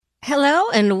Hello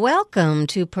and welcome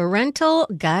to Parental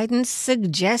Guidance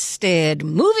Suggested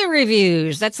Movie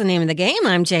Reviews. That's the name of the game.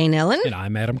 I'm Jane Ellen. And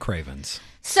I'm Adam Cravens.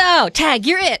 So, Tag,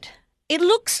 you're it. It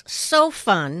looks so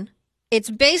fun. It's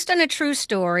based on a true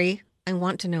story. I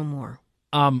want to know more.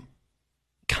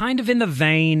 Kind of in the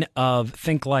vein of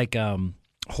think like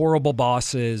Horrible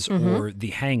Bosses or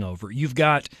The Hangover. You've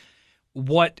got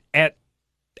what at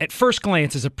first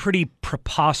glance is a pretty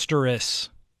preposterous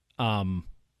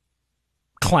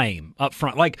claim up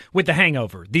front. Like with The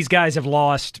Hangover, these guys have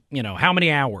lost, how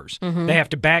many hours? They have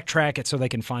to backtrack it so they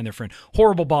can find their friend.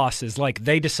 Horrible Bosses, like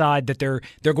they decide that they're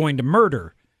going to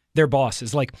murder their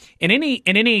bosses. Like in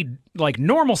any like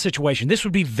normal situation, this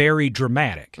would be very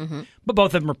dramatic. But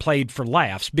both of them are played for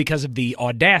laughs because of the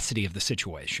audacity of the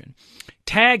situation.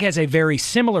 Tag has a very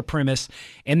similar premise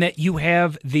in that you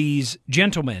have these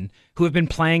gentlemen who have been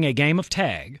playing a game of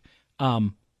tag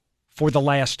for the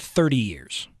last 30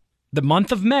 years. The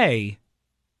month of May,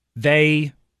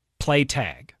 they play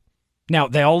tag. Now,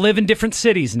 they all live in different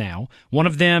cities now. One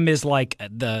of them is like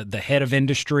the head of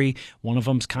industry. One of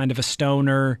them's kind of a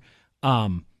stoner.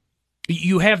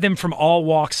 You have them from all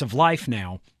walks of life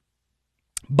now.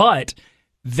 But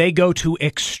they go to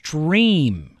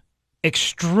extremes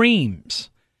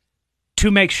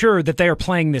to make sure that they are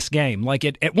playing this game. Like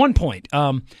at one point,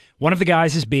 one of the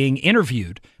guys is being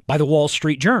interviewed by the Wall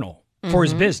Street Journal for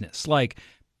his business. Like,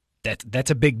 that's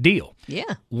a big deal. Yeah.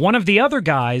 One of the other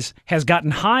guys has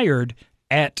gotten hired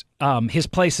at his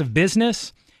place of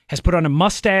business, has put on a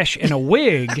mustache and a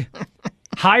wig,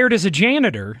 hired as a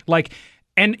janitor. Like,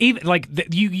 and even like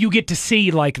you get to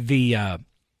see like the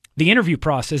interview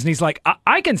process, and he's like,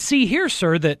 I can see here,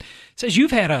 sir, that says you've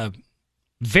had a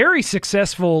very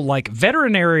successful like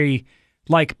veterinary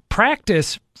like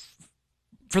practice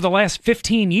for the last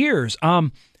 15 years.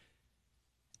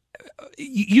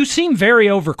 You seem very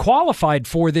overqualified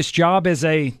for this job as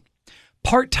a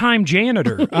part-time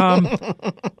janitor.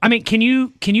 I mean, can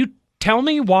you tell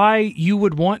me why you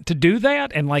would want to do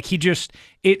that? And like he just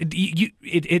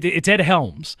it's Ed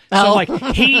Helms, so like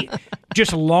he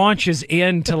just launches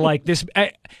into like this.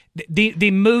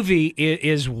 The movie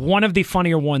is one of the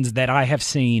funnier ones that I have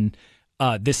seen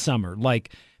this summer.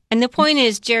 Like. And the point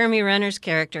is, Jeremy Renner's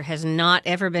character has not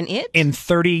ever been it? In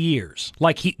 30 years.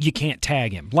 Like, you can't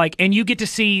tag him. Like, and you get to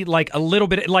see, like, a little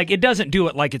bit, like, it doesn't do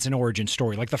it like it's an origin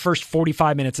story. Like, the first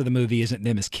 45 minutes of the movie isn't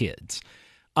them as kids.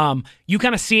 You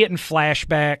kind of see it in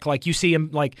flashback. Like, you see him,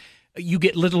 like, you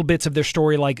get little bits of their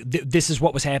story, like, this is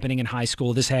what was happening in high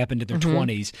school. This happened in their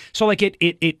 20s. So, like,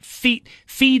 it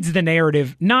feeds the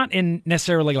narrative, not in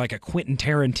necessarily, like, a Quentin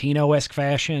Tarantino-esque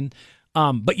fashion,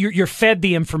 but you're fed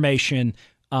the information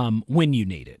when you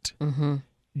need it.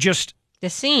 Just the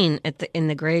scene in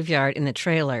the graveyard in the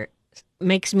trailer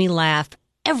makes me laugh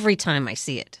every time I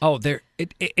see it. Oh,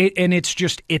 and it's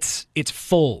just it's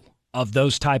full of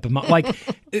those type of like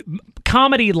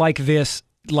comedy like this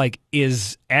like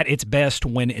is at its best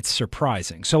when it's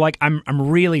surprising. So like I'm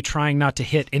really trying not to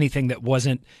hit anything that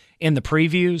wasn't in the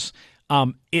previews.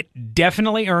 It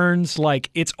definitely earns like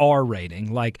its R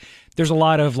rating. Like there's a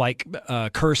lot of like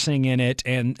cursing in it,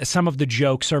 and some of the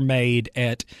jokes are made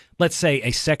at, let's say,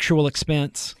 a sexual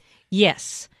expense.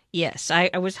 Yes. I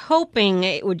was hoping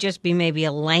it would just be maybe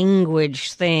a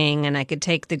language thing, and I could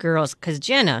take the girls, because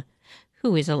Jenna,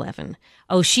 who is 11,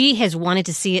 she has wanted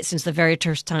to see it since the very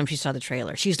first time she saw the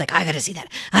trailer. She was like, I got to see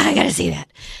that.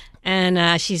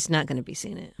 And she's not going to be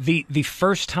seeing it. The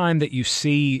first time that you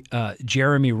see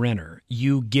Jeremy Renner,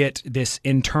 you get this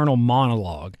internal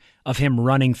monologue of him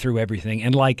running through everything.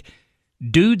 And, like,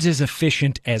 dude's as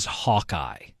efficient as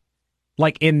Hawkeye.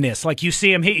 Like, in this. Like, you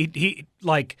see him,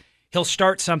 he'll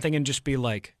start something and just be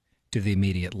like, to the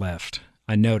immediate left,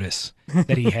 I notice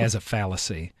that he has a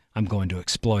fallacy. I'm going to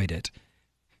exploit it.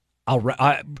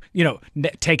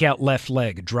 Take out left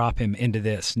leg, drop him into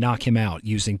this, knock him out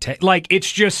using like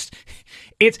it's just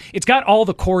it's got all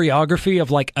the choreography of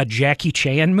like a Jackie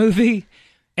Chan movie,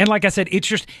 and like I said,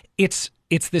 it's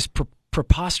this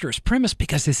preposterous premise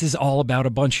because this is all about a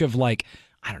bunch of like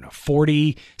I don't know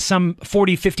 40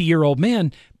 50-year-old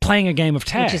men playing a game of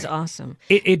tag, which is awesome.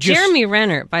 Jeremy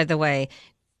Renner, by the way,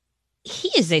 he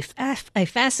is a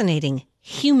fascinating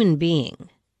human being.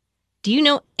 Do you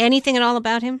know anything at all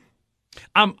about him?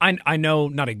 I know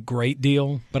not a great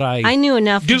deal, but I knew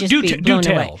enough to just be blown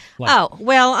away.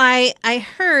 Like, I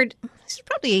heard this is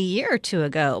probably a year or two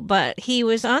ago, but he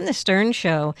was on the Stern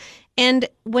Show, and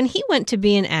when he went to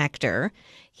be an actor,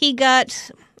 he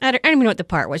got I don't even know what the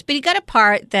part was, but he got a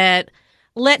part that,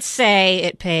 let's say,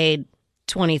 it paid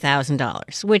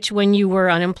 $20,000, which when you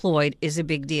were unemployed is a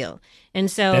big deal.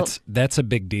 And so that's a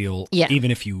big deal, yeah.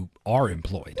 Even if you are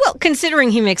employed. Well,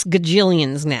 considering he makes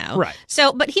gajillions now. Right.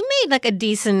 So, but he made like a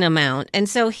decent amount. And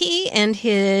so he and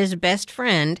his best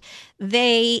friend,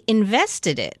 they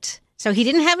invested it. So he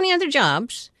didn't have any other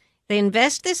jobs. They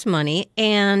invest this money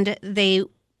and they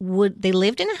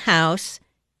lived in a house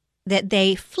that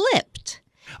they flipped.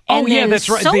 Oh, and yeah, then that's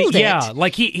right. sold it. Yeah,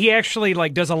 like he actually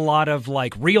like does a lot of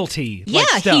like realty. Yeah,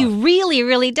 stuff. he really,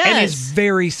 really does. And is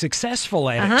very successful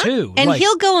at it too. And like,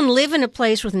 he'll go and live in a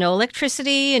place with no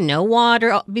electricity and no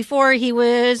water before he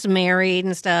was married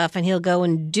and stuff. And he'll go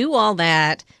and do all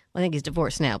that. Well, I think he's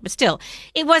divorced now, but still,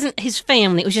 it wasn't his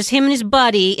family. It was just him and his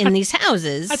buddy in these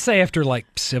houses. I'd say after like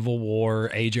Civil War,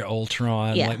 Age of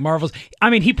Ultron, Yeah. like Marvel's. I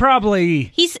mean, he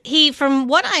probably He from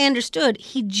what I understood,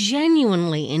 he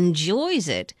genuinely enjoys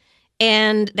it,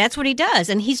 and that's what he does.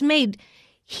 And he's made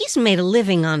a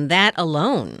living on that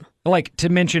alone. like to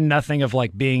mention nothing of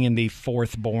like being in the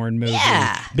Fourth Bourne movie,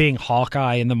 Yeah. being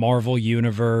Hawkeye in the Marvel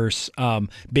universe,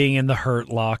 being in the Hurt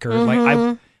Locker. Mm-hmm.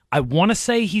 Like I want to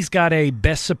say he's got a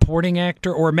Best Supporting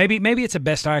Actor, or maybe it's a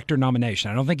Best Actor nomination.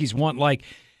 I don't think he's won. Like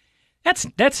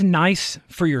that's nice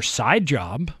for your side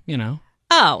job, you know.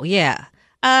 Oh yeah,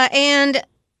 and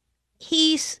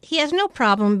he has no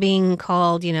problem being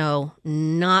called,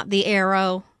 not the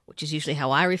Arrow, which is usually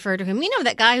how I refer to him. You know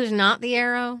that guy who's not the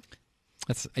Arrow?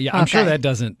 I'm sure Okay. that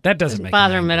doesn't make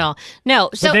Bother him angry. at all. No.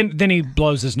 So But then he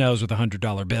blows his nose with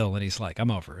 $100 bill, and he's like, "I'm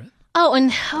over it."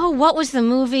 what was the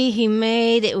movie he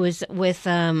made? It was with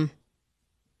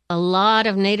a lot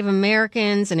of Native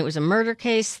Americans, and it was a murder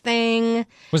case thing.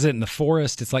 Was it in the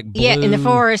forest? It's like blue, Yeah, in the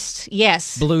forest.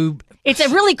 Yes. Blue. It's a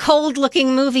really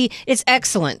cold-looking movie. It's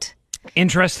excellent.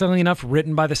 Interestingly enough,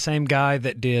 written by the same guy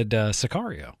that did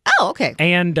Sicario Oh, okay.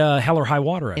 and Hell or High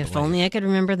Water. If believe. only I could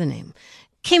remember the name.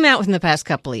 Came out within the past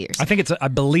couple of years. I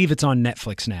believe it's on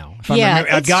Netflix now. If I Yeah,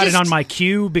 remember, I've it's got it just- on my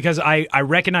queue because I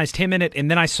recognized him in it, and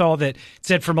then I saw that it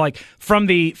said from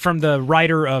the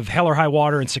writer of Hell or High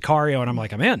Water and Sicario, and I'm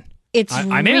like, I'm in. It's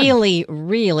I'm in. really,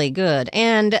 really good.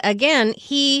 And again,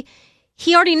 he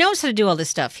already knows how to do all this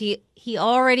stuff. He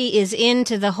already is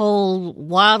into the whole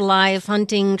wildlife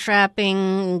hunting,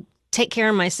 trapping, take care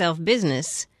of myself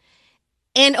business.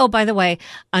 And oh, by the way,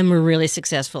 I'm a really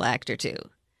successful actor too.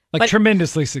 Like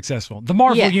tremendously successful. The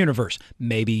Marvel Yeah. Universe.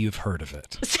 Maybe you've heard of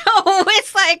it. So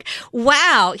it's like,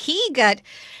 wow, he got,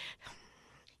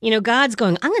 God's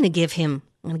going, I'm going to give him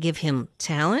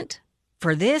talent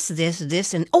for this,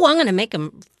 and I'm going to make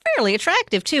him fairly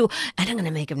attractive too, and I'm going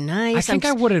to make him nice. I think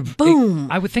I would have. Boom.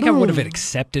 I would think I would have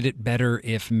accepted it better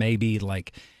if maybe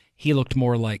like he looked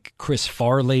more like Chris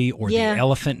Farley or Yeah. the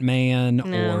Elephant Man,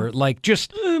 No. or like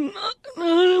just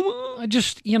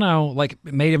like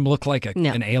made him look like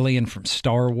No. an alien from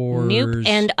Star Wars. Nope.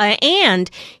 And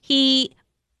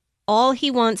all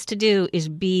he wants to do is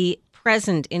be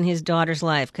present in his daughter's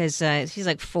life because she's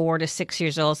like 4 to 6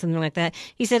 years old, something like that.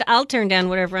 He said, "I'll turn down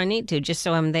whatever I need to, just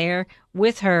so I'm there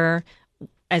with her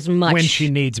as much when she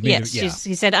needs me. Yes, Yeah.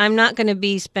 he said, "I'm not going to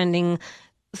be spending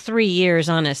 3 years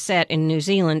on a set in New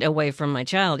Zealand away from my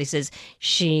child." He says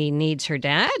she needs her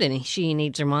dad and she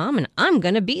needs her mom, and I'm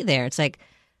going to be there. It's like,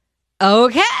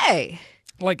 okay,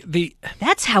 Like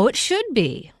that's how it should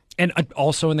be. and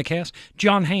also in the cast,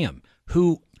 John Hamm,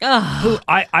 who Ugh.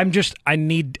 I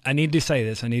need to say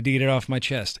this. I need to get it off my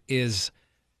chest. Is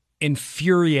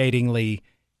infuriatingly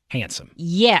handsome.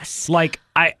 Yes. Like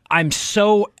I'm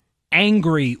so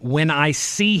angry when I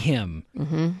see him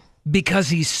because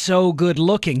he's so good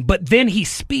looking. But then he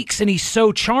speaks and he's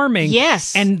so charming.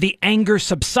 Yes. And the anger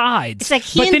subsides. It's like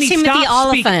he But and then Timothy stops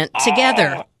speaking. Oliphant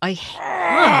together.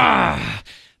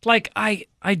 Like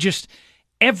I just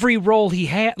every role he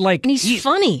had, like And he's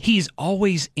funny. He's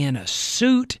always in a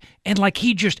suit, and like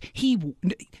he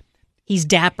He's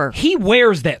dapper.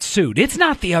 wears that suit. It's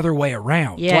not the other way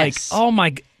around. Yes. Like oh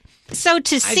my. So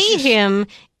to see him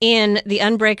in The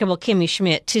Unbreakable Kimmy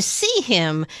Schmidt, to see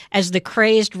him as the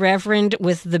crazed reverend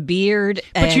with the beard.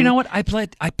 But you and- know what? I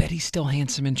bet he's still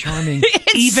handsome and charming,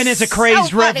 It's even as a so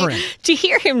crazed funny. reverend. To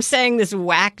hear him saying this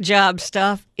whack job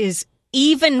stuff is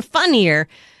even funnier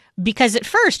because at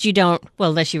first you don't, well,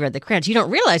 unless you read the credits, you don't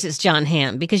realize it's John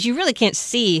Hamm because you really can't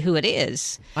see who it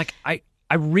is. Like I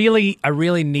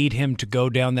really need him to go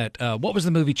down that. What was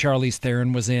the movie Charlize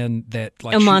Theron was in? That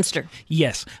like A monster.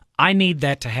 Yes, I need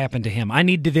that to happen to him. I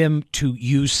need them to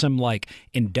use some like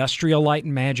industrial light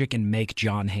and magic and make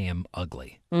John Hamm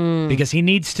ugly because he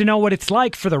needs to know what it's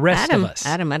like for the rest of us.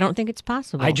 Adam, I don't think it's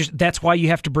possible. That's why you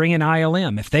have to bring in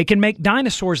ILM. If they can make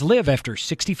dinosaurs live after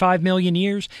 65 million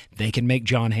years, they can make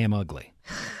John Hamm ugly.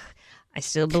 I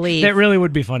still believe. That really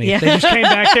would be funny. Yeah. If they just came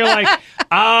back there like,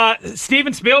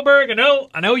 Steven Spielberg,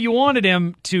 I know you wanted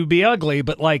him to be ugly,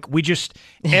 but like we just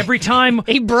every time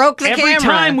he broke the every camera.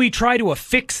 time we try to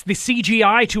affix the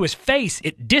CGI to his face,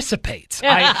 it dissipates.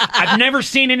 I've never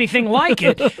seen anything like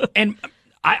it, and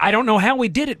I don't know how we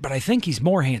did it, but I think he's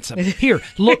more handsome. Here,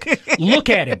 look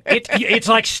at him. It's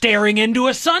like staring into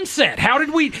a sunset. How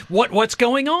did we? What's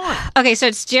going on? Okay, so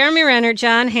it's Jeremy Renner,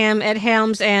 John Hamm, Ed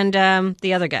Helms, and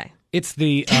the other guy. It's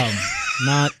the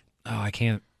I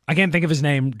can't think of his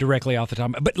name directly off the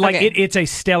top, but like Okay. it's a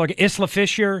stellar. Isla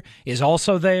Fisher is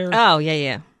also there. Oh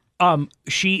yeah.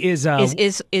 She is.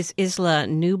 Is Isla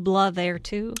Nubla there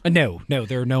too? No,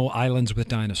 there are no islands with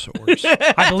dinosaurs.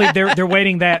 I believe they're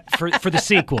waiting that for the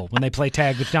sequel when they play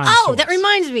tag with dinosaurs. Oh, that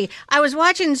reminds me. I was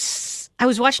watching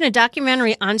a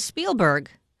documentary on Spielberg,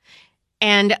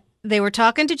 and they were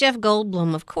talking to Jeff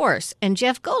Goldblum, of course, and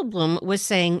Jeff Goldblum was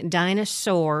saying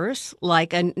dinosaurs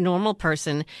like a normal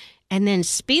person, and then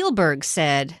Spielberg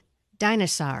said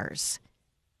dinosaurs.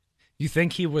 You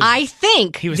think he was? I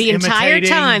think he was the entire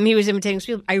imitating- time he was imitating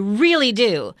Spielberg. I really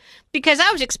do. Because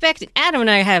I was expecting, Adam and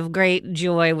I have great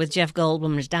joy with Jeff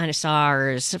Goldblum's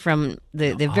Dinosaurs from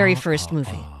the very first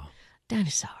movie.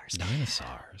 Dinosaurs.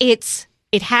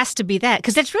 It has to be that,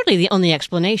 because that's really the only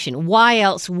explanation. Why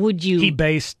else would you? He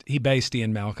based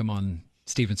Ian Malcolm on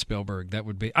Steven Spielberg. That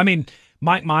would be. I mean,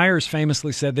 Mike Myers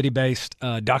famously said that he based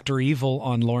Dr. Evil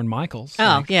on Lorne Michaels.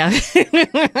 Oh, yeah.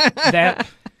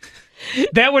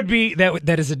 That would be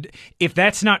that is a. If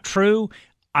that's not true,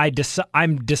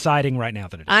 I'm deciding right now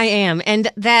that it is. I am. And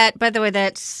that, by the way,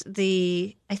 that's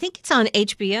I think it's on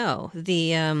HBO,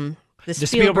 the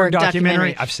Spielberg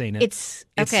documentary. I've seen it. It's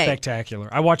okay. Spectacular.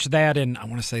 I watched that, and I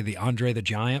want to say the Andre the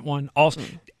Giant one. Also,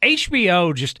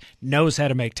 HBO just knows how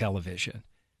to make television.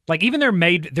 Like even they're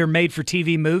made for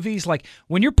TV movies. Like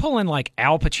when you're pulling like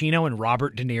Al Pacino and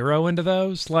Robert De Niro into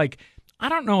those, like I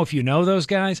don't know if you know those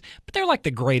guys, but they're like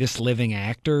the greatest living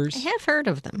actors. I have heard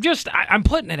of them. Just I'm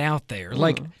putting it out there.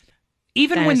 Like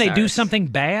even when they do Dinosaurs. something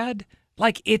bad,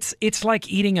 like it's like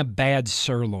eating a bad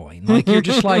sirloin. Like you're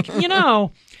just like,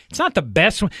 it's not the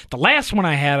best one. The last one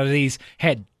I had of these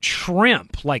had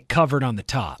shrimp like covered on the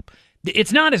top.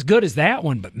 It's not as good as that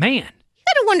one, but man. You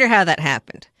gotta wonder how that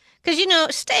happened.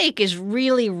 Because, steak is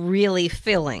really, really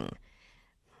filling.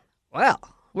 Well,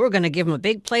 we're going to give them a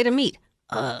big plate of meat.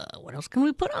 What else can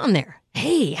we put on there?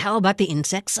 Hey, how about the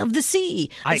insects of the sea?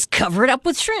 Let's cover it up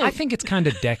with shrimp. I think it's kind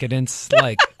of decadence.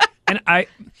 Like, and I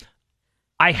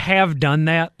have done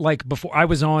that. Like before, I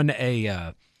was on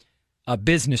a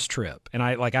business trip, and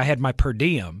I had my per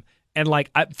diem, and like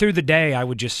through the day, I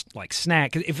would just like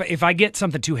snack. If I get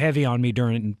something too heavy on me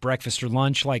during breakfast or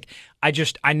lunch, like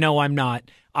I know I'm not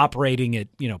operating at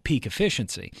peak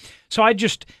efficiency, so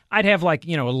I'd have like a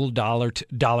little dollar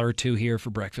or two here for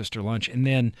breakfast or lunch, and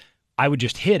then I would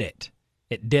just hit it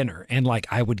at dinner, and like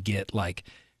I would get like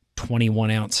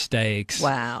 21-ounce steaks,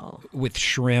 wow, with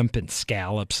shrimp and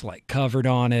scallops like covered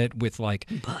on it with like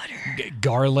butter,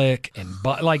 garlic and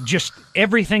like just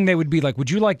everything. They would be like, "Would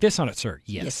you like this on it, sir?"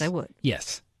 Yes, I would.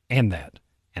 Yes, and that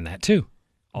too.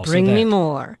 Also Bring that. me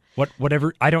more.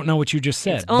 Whatever. I don't know what you just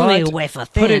said. It's only but a wafer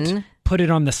thin. Put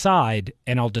it on the side,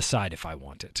 and I'll decide if I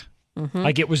want it. Mm-hmm.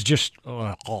 Like it was just.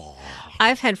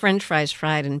 I've had French fries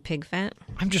fried in pig fat.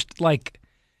 I'm just like.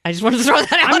 I just wanted to throw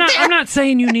that out there. I'm not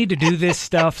saying you need to do this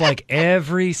stuff like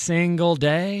every single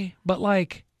day, but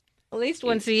like at least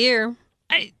once a year.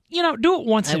 Do it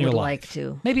once in your life. I would like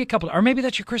to. Maybe a couple, or maybe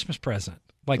that's your Christmas present,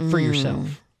 like for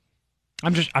yourself.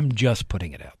 I'm just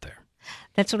putting it out there.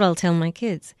 That's what I'll tell my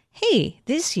kids. Hey,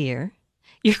 this year,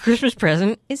 your Christmas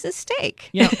present is a steak.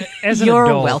 As an You're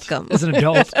adult, welcome. As an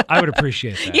adult, I would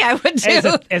appreciate that. Yeah, I would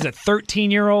too. As a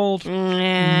 13-year-old,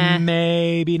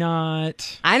 maybe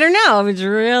not. I don't know. It's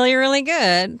really, really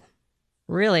good.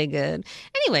 Really good.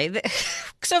 Anyway,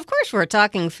 so of course we're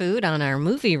talking food on our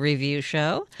movie review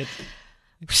show.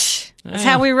 That's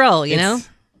how we roll, you know?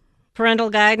 Parental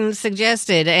guidance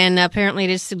suggested, and apparently it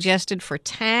is suggested for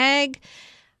Tag.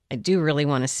 I do really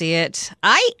want to see it.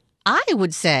 I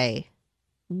would say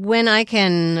when I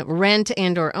can rent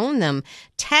and or own them,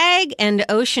 Tag and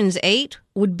Ocean's 8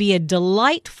 would be a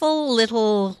delightful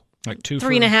little like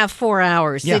 3.5, 4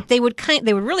 hours. Yeah. They would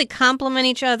really complement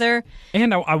each other.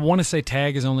 And I want to say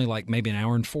Tag is only like maybe an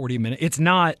hour and 40 minutes. It's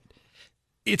not.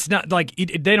 it's not like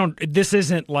they don't. This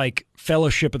isn't like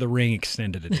Fellowship of the Ring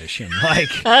extended edition.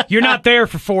 Like you're not there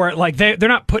for 4. Like they're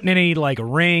not putting any like a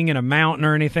ring in a mountain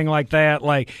or anything like that.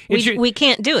 Like we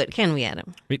can't do it, can we,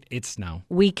 Adam? It's no.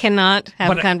 We cannot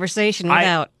have a conversation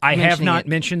without. I have not it.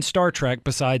 mentioned Star Trek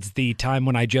besides the time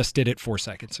when I just did it 4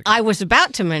 seconds ago. I was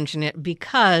about to mention it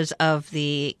because of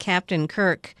the Captain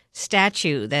Kirk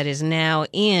statue that is now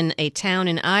in a town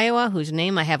in Iowa whose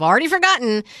name I have already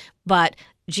forgotten, but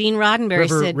Gene Roddenberry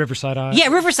said Riverside, Iowa. Yeah,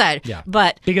 Riverside. Yeah,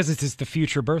 but because it is the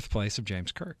future birthplace of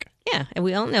James Kirk. Yeah, and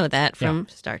we all know that from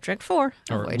Star Trek 4.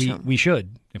 Or we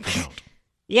should if we don't.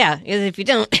 Yeah, if you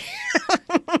don't,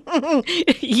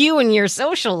 you and your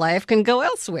social life can go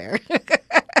elsewhere.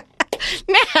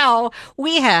 Now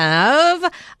we have.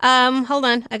 Hold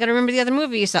on, I got to remember the other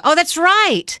movie you saw. Oh, that's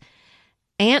right.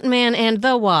 Ant-Man and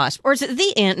the Wasp. Or is it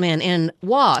the Ant-Man and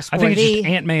Wasp? I think it's just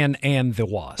Ant-Man and the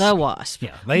Wasp. The Wasp.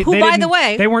 Yeah. Who, by the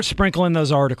way... They weren't sprinkling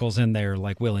those articles in there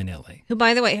like willy-nilly. Who,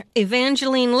 by the way,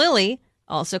 Evangeline Lilly,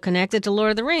 also connected to Lord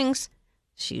of the Rings,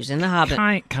 she was in The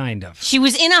Hobbit. Kind of. She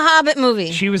was in a Hobbit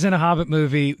movie. She was in a Hobbit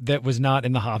movie that was not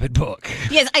in the Hobbit book.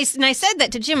 Yes, and I said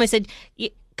that to Jim. I said,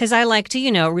 because I like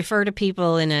to, refer to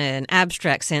people in an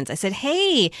abstract sense. I said,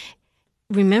 hey,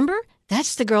 remember...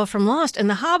 That's the girl from Lost in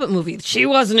the Hobbit movie. She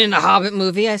wasn't in the Hobbit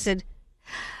movie. I said,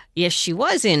 yes, she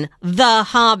was in the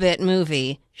Hobbit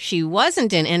movie. She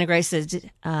wasn't in. Anna Grace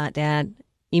said, Dad,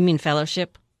 you mean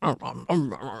Fellowship? And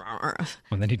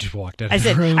then he just walked out of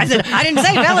the room. I said, I didn't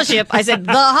say Fellowship. I said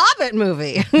the Hobbit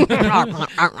movie.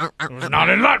 Not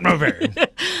in that movie.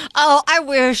 Oh, I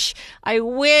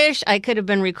wish I could have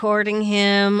been recording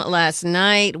him last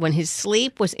night when his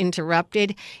sleep was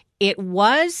interrupted. It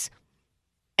was...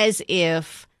 as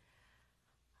if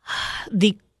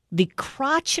the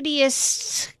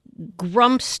crotchetiest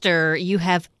grumpster you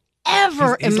have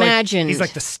ever imagined. He's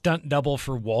like the stunt double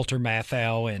for Walter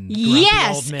Matthau and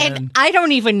yes, Old Men. And I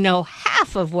don't even know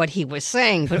half of what he was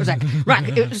saying, but it was like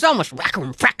it was almost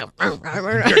rackum frackum. And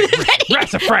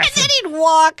then he'd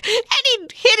walk and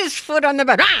he'd hit his foot on the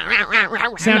bed.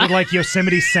 Sounded like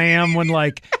Yosemite Sam when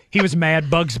like he was mad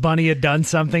Bugs Bunny had done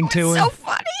something to him. So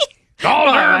funny.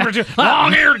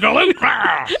 Long-eared galoot.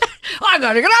 I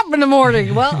gotta get up in the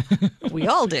morning. Well, we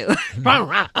all do.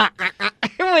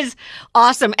 It was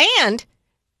awesome. And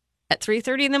at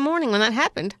 3:30 in the morning when that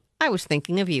happened, I was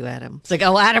thinking of you, Adam. It's like,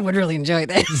 oh, Adam would really enjoy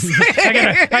this.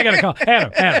 I gotta call.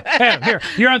 Adam, here.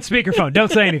 You're on speakerphone.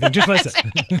 Don't say anything. Just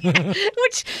listen.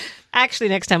 Which, actually,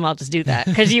 next time I'll just do that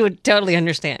because you would totally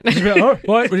understand. Oh,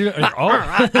 what?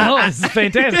 This is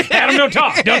fantastic. Adam, don't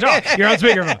talk. Don't talk. You're on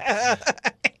speakerphone.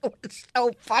 It was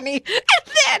so funny. And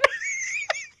then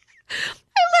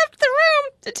I left the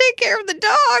room to take care of the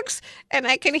dogs, and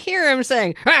I can hear him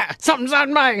saying, something's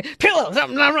on my pillow,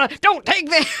 something's on my... Don't take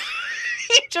that.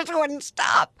 He just wouldn't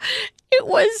stop. It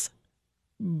was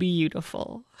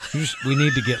beautiful. We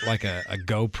need to get like a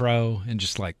GoPro and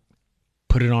just like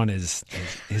put it on his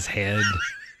head.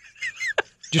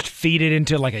 Just feed it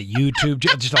into like a YouTube,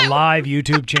 just a live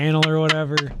YouTube channel or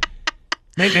whatever.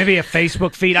 Maybe a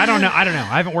Facebook feed. I don't know. I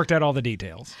haven't worked out all the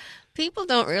details. People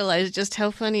don't realize just how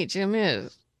funny Jim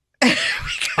is.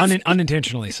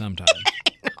 Unintentionally sometimes.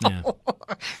 Yeah.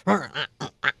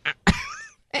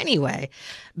 Anyway,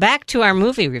 back to our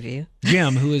movie review.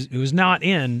 Jim, who is not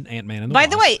in Ant-Man and the By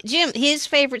Wasp. the way, Jim, his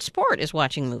favorite sport is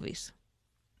watching movies.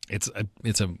 It's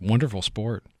a wonderful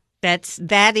sport.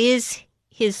 That is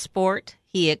his sport.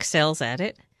 He excels at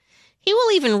it. He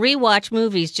will even rewatch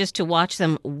movies just to watch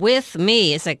them with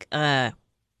me. It's like, well,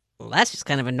 that's just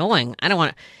kind of annoying. I don't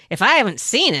want to. If I haven't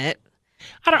seen it,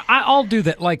 I'll do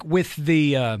that. Like with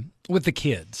the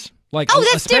kids. Like, oh,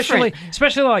 that's different.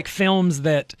 Especially like films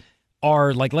that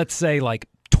are like, let's say like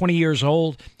 20 years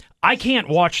old. I can't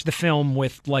watch the film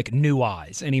with like new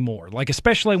eyes anymore. Like,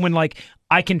 especially when like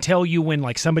I can tell you when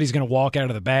like somebody's going to walk out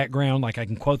of the background. Like I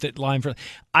can quote that line for.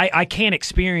 I can't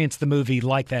experience the movie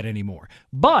like that anymore.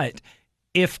 But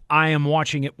if I am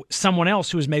watching it, someone else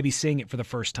who is maybe seeing it for the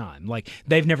first time, like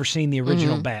they've never seen the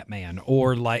original Batman,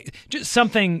 or like just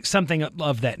something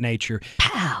of that nature.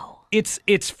 Pow.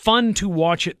 It's fun to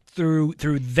watch it through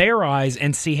their eyes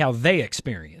and see how they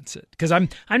experience it. Because I'm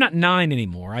not 9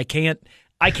 anymore. I can't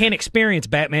experience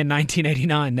Batman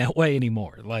 1989 that way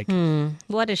anymore. Like,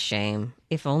 what a shame.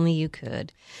 If only you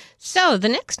could. So the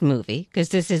next movie, because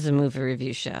this is a movie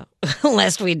review show,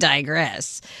 lest we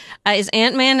digress, is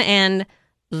Ant-Man and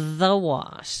the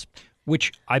Wasp,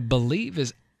 which I believe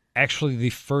is actually the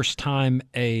first time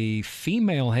a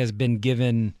female has been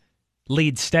given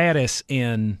lead status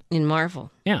in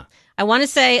Marvel. Yeah. I want to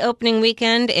say opening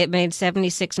weekend, it made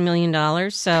 $76 million.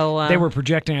 So They were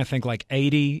projecting, I think, like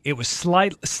 80. It was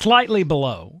slightly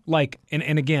below. Like,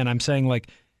 and again, I'm saying like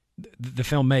the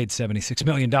film made $76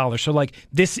 million. So like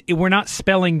this, we're not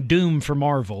spelling doom for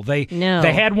Marvel. They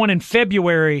had one in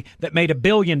February that made $1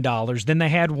 billion. Then they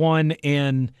had one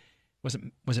in was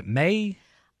it May?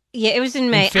 Yeah, it was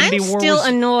in May. Infinity I'm War still was-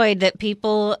 annoyed that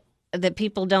people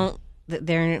don't. That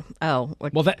they're Well,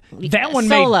 that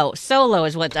one Solo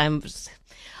is what I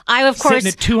of course sitting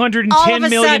at $210 all of a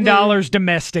million sudden-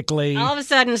 domestically. all of a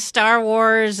sudden Star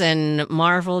Wars and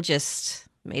Marvel just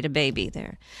made a baby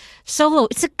there. Solo,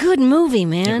 it's a good movie,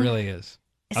 man. It really is.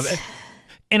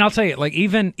 And I'll tell you, like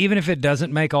even if it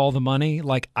doesn't make all the money,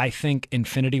 like I think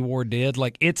Infinity War did,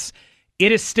 like it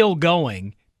is still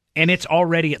going, and it's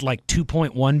already at like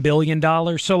 $2.1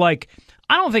 billion. So like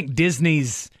I don't think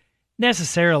Disney's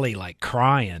necessarily like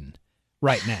crying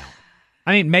right now.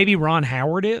 I mean, maybe Ron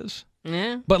Howard is.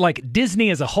 Yeah. But like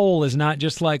Disney as a whole is not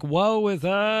just like, woe with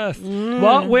us.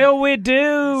 What will we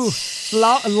do?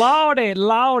 Lordy.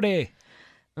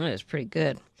 Oh, that's pretty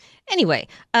good. Anyway,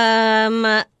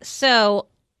 so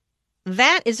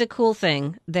that is a cool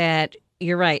thing that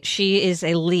you're right. She is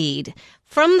a lead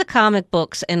from the comic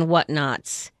books and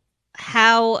whatnots.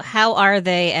 How are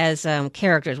they as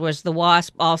characters? Was the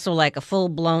Wasp also like a full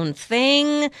blown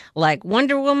thing, like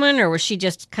Wonder Woman, or was she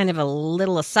just kind of a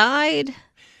little aside?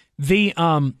 She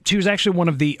was actually one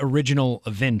of the original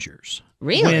Avengers.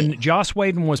 Really? When Joss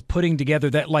Whedon was putting together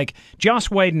that, like,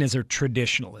 Joss Whedon is a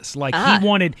traditionalist. Like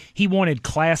he wanted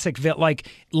classic like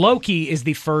Loki is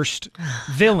the first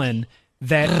villain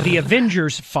that the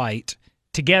Avengers fight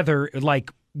together,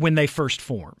 like when they first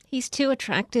form. He's too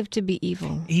attractive to be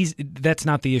evil. That's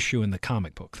not the issue in the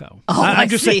comic book, though. Oh, I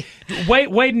just see. Say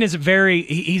Whedon is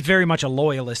he's very much a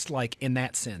loyalist, like in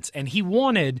that sense, and he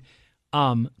wanted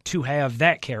to have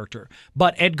that character.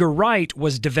 But Edgar Wright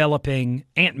was developing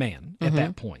Ant-Man at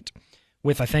that point.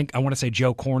 With I want to say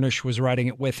Joe Cornish was writing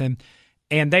it with him,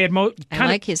 and they had I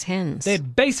like his hens. They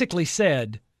had basically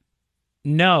said,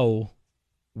 "No,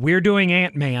 we're doing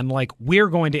Ant-Man. Like we're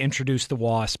going to introduce the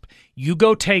Wasp. You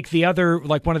go take the other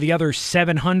one of the other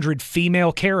 700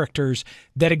 female characters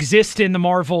that exist in the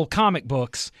Marvel comic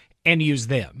books." And use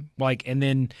them, and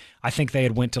then I think they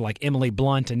had went to like Emily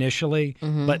Blunt initially,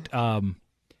 but I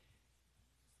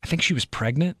think she was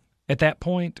pregnant at that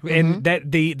point, and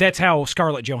that's how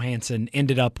Scarlett Johansson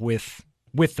ended up with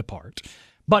the part.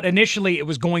 But initially, it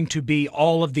was going to be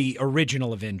all of the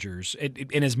original Avengers,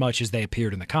 in as much as they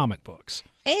appeared in the comic books.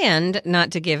 And not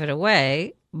to give it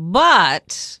away,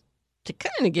 but to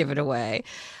kind of give it away.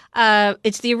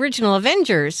 It's the original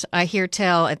Avengers, I hear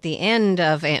tell at the end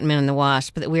of Ant-Man and the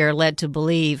Wasp that we are led to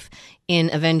believe in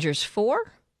Avengers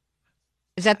 4.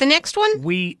 Is that the next one?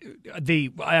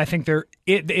 I think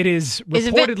it is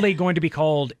reportedly going to be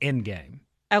called Endgame.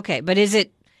 Okay, but is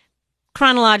it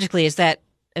chronologically, is that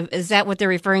what they're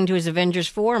referring to as Avengers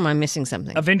 4? Or am I missing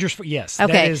something? Avengers 4, yes.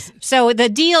 Okay, so the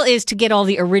deal is to get all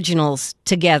the originals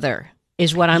together.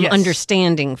 Is what I'm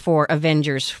understanding for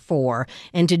Avengers 4,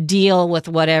 and to deal with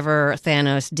whatever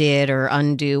Thanos did or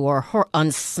undo or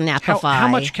unsnapify. How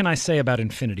much can I say about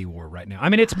Infinity War right now? I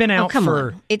mean, it's been out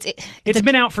it's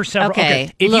been out for several.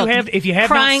 Okay, if you have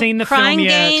not seen the film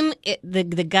yet, Game,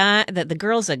 the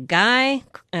girl's a guy,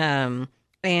 and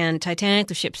Titanic,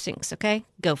 the ship sinks. Okay,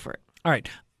 go for it. All right.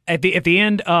 At the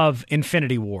end of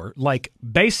Infinity War, like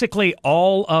basically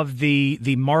all of the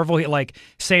Marvel, like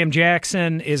Sam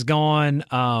Jackson is gone,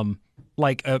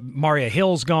 Maria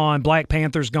Hill's gone, Black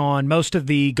Panther's gone, most of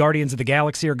the Guardians of the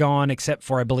Galaxy are gone, except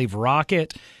for I believe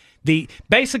Rocket.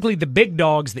 Basically the big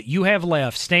dogs that you have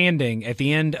left standing at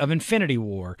the end of Infinity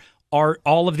War are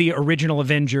all of the original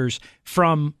Avengers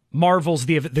from Marvel's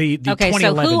the 2011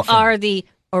 so who film. are the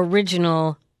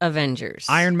original Avengers?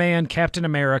 Iron Man, Captain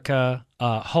America,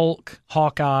 Hulk,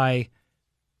 Hawkeye,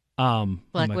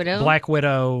 Black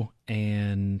Widow,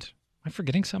 and am I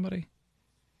forgetting somebody?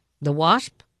 The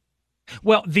Wasp?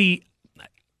 Well,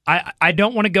 I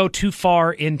don't want to go too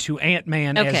far into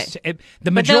Ant-Man. Okay.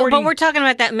 The majority, but we're talking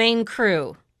about that main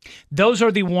crew. Those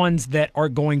are the ones that are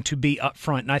going to be up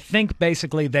front. And I think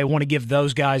basically they want to give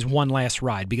those guys one last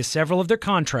ride because several of their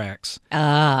contracts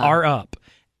are up.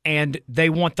 And they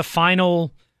want the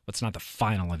final... It's not the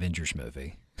final Avengers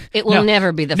movie. It will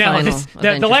never be the final.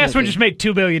 The last one just made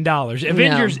 $2 billion.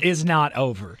 Avengers is not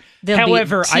over.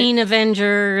 However, teen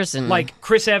Avengers and like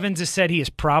Chris Evans has said he is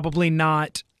probably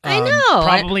not.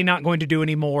 Probably not going to do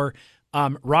any more.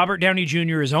 Robert Downey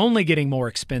Jr. is only getting more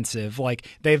expensive. Like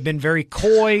they've been very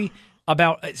coy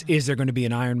about is there going to be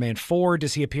an Iron Man 4?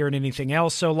 Does he appear in anything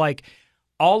else? So like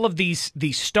all of these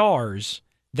stars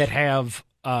that have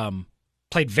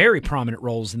played very prominent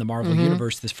roles in the Marvel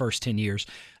universe this first 10 years.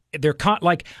 They're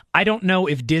like, I don't know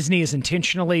if Disney is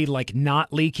intentionally like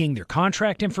not leaking their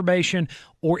contract information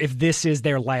or if this is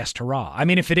their last hurrah. I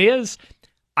mean, if it is,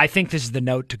 I think this is the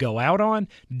note to go out on.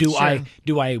 Do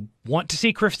I want to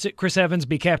see Chris Evans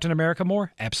be Captain America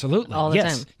more? Absolutely. All the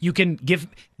time. You can give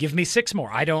me 6 more.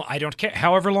 I don't care.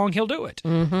 However long he'll do it.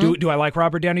 Do I like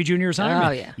Robert Downey Jr. as Iron Man?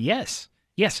 Oh yeah.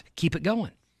 Yes. Keep it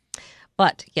going.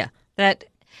 But yeah,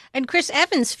 and Chris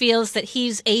Evans feels that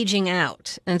he's aging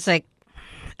out, and it's like,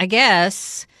 I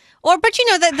guess. But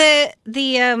you know that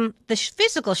the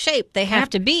physical shape they have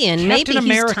to be in. Captain maybe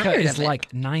America he's tired is of it.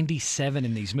 like 97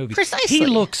 in these movies. Precisely.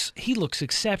 He looks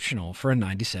exceptional for a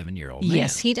 97-year-old man.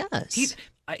 Yes, he does.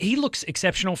 He looks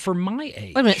exceptional for my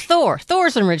age. Wait a minute, Thor.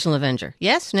 Thor's an original Avenger.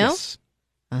 Yes, no.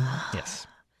 Yes.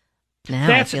 Now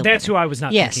That's who I was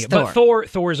not thinking of. But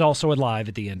Thor is also alive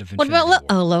at the end of Infinity What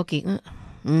about War. Loki?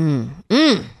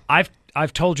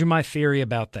 I've told you my theory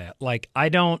about that. Like I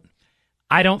don't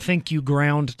think you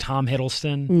ground Tom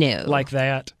Hiddleston like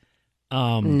that.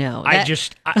 No,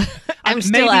 I'm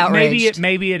still outraged.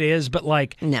 Maybe it is, but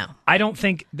like no, I don't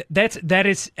think that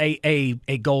is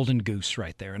a golden goose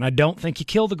right there, and I don't think you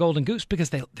kill the golden goose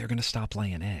because they're going to stop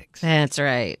laying eggs. That's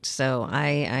right. So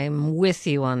I'm with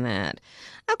you on that.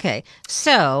 Okay,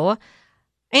 so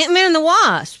Ant-Man and the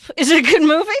Wasp, is it a good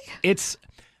movie? It's,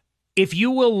 if you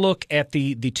will look at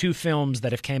the 2 films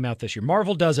that have came out this year,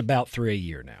 Marvel does about 3 a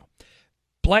year now.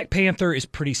 Black Panther is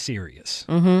pretty serious.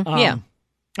 Yeah.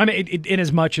 I mean, in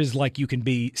as much as like you can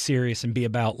be serious and be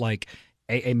about like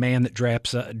a man that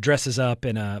dresses up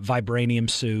in a vibranium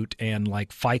suit and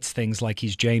like fights things like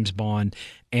he's James Bond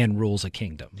and rules a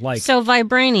kingdom. Like, so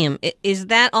vibranium, is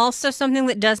that also something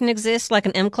that doesn't exist, like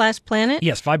an M-class planet?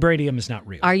 yes, vibranium is not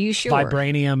real. Are you sure?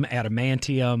 Vibranium,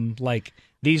 adamantium, like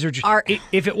these are just.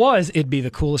 If it was, it'd be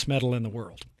the coolest metal in the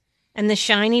world. And the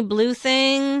shiny blue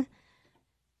thing,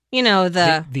 you know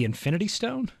the Infinity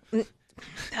Stone.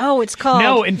 Oh, it's called.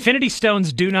 No, Infinity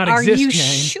Stones do not exist. Are you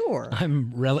Jane. sure?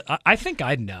 I think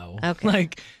I'd know. Okay.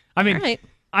 Like, I mean, right.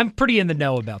 I'm pretty in the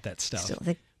know about that stuff. Still,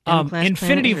 the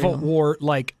Infinity War,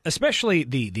 like, especially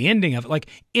the ending of it, like,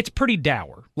 it's pretty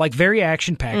dour, like, very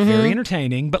action packed, very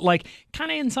entertaining, but like,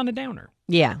 kind of ends on a downer.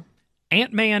 Yeah.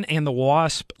 Ant-Man and the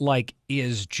Wasp, like,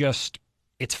 is just,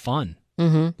 it's fun.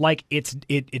 Like,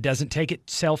 it doesn't take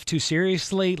itself too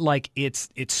seriously. Like, its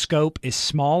scope is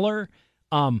smaller.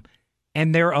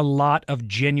 And there are a lot of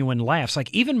genuine laughs, like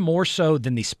even more so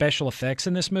than the special effects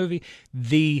in this movie.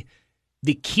 The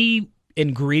key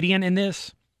ingredient in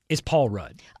this is Paul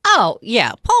Rudd. Oh,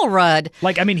 yeah, Paul Rudd.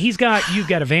 Like, I mean, you've got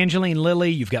Evangeline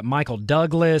Lilly, you've got Michael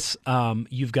Douglas,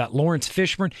 you've got Lawrence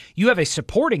Fishburne. You have a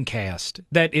supporting cast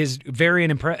that is very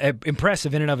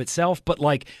impressive in and of itself, but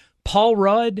like Paul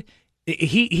Rudd,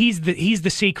 he's the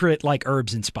secret like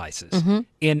herbs and spices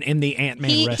in the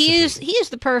Ant-Man recipe. He is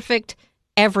the perfect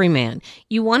everyman.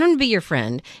 You want him to be your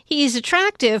friend. He's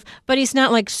attractive, but he's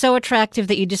not like so attractive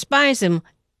that you despise him,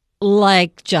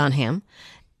 like John Hamm.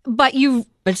 But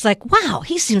it's like, wow,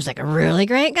 he seems like a really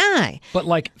great guy. But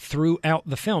like throughout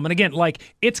the film, and again, like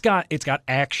it's got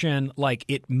action, like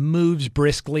it moves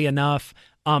briskly enough.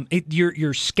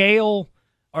 Your scale,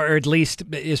 or at least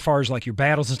as far as like your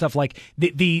battles and stuff, like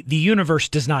the universe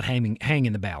does not hang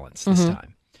in the balance this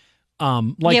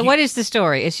time. What is the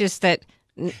story? It's just that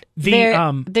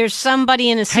there's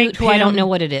somebody in a suit who I don't know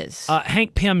what it is.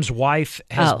 Hank Pym's wife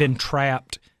has been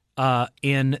trapped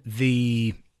in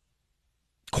the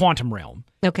quantum realm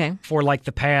for like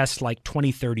the past like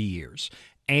 20, 30 years.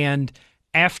 And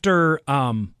after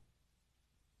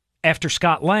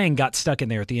Scott Lang got stuck in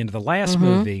there at the end of the last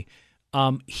movie,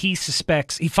 he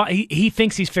suspects, he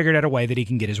thinks he's figured out a way that he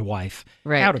can get his wife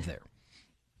out of there.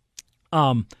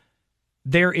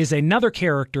 There is another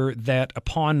character that,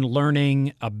 upon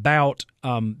learning about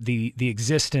the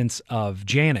existence of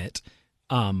Janet,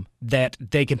 that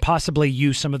they can possibly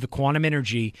use some of the quantum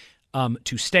energy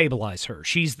to stabilize her.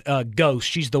 She's a ghost.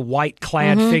 She's the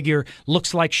white-clad figure.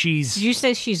 Looks like she's... Did you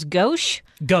say she's Gauche?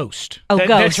 Ghost. Oh, Ghost.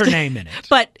 That's her name in it.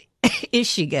 But is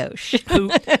she Gauche?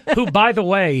 who, by the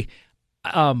way...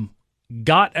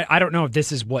 I don't know if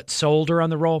this is what sold her on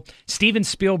the role. Steven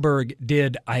Spielberg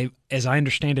did, as I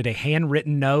understand it, a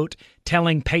handwritten note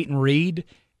telling Peyton Reed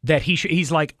that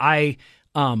he's like, I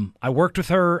worked with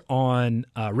her on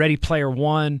Ready Player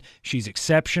One. She's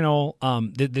exceptional.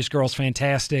 This girl's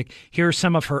fantastic. Here's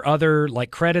some of her other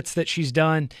like credits that she's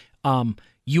done.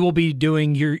 You will be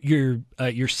doing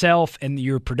yourself and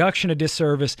your production a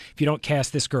disservice if you don't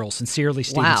cast this girl. Sincerely,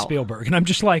 Steven Spielberg. And I'm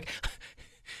just like.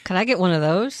 Could I get one of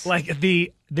those? Like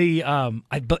it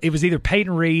was either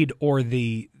Peyton Reed or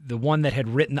the the one that had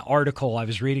written the article. I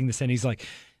was reading this, and he's like,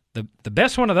 the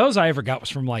best one of those I ever got was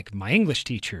from like my English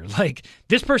teacher. Like,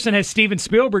 this person has Steven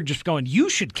Spielberg just going, you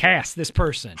should cast this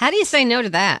person. How do you say no to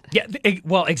that? Yeah,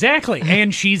 well, exactly.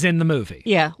 And she's in the movie.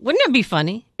 Yeah. Wouldn't it be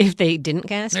funny if they didn't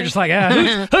cast They're her? just like,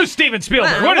 who's Steven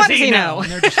Spielberg? Well, what does he know?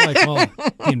 And they're just like, well,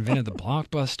 he invented the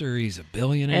blockbuster. He's a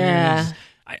billionaire. Yeah.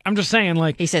 I'm just saying,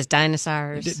 like, He says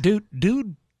dinosaurs.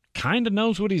 dude kind of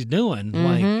knows what he's doing.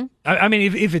 Like, I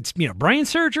mean, if it's brain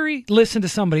surgery, listen to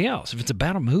somebody else. If it's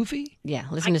about a movie, Yeah,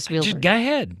 listen to Spielberg. just go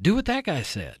ahead, do what that guy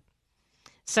said.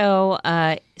 So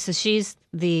she's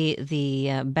the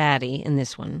baddie in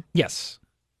this one. Yes,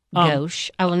 Gauche.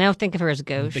 I will now think of her as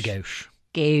Gauche. the Gauche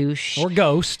Gauche. or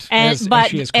Ghost, And as but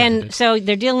she is and credited. so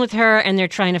they're dealing with her, and they're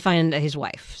trying to find his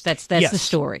wife. That's Yes. the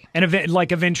story. And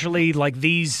eventually, like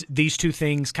these two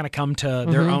things kind of come to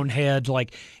their own head.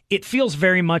 Like, it feels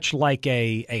very much like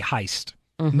a heist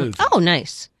movie. Oh,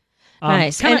 nice,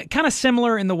 nice. Kind of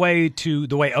similar in the way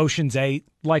Ocean's 8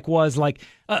 was. Like,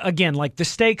 again, like the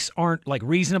stakes aren't like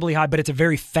reasonably high, but it's a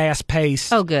very fast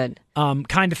paced Oh, good.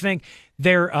 kind of thing.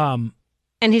 They're And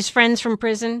his friends from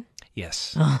prison.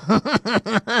 yes.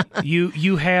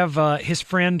 you have his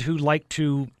friend who liked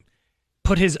to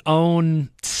put his own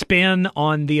spin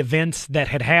on the events that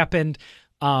had happened.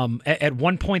 At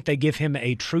one point, they give him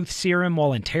a truth serum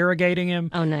while interrogating him.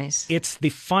 Oh, nice. It's the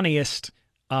funniest.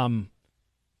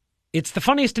 It's the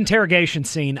funniest interrogation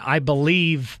scene I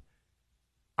believe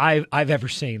I've ever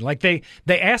seen. Like, they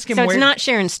ask him So where. it's not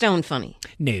Sharon Stone funny.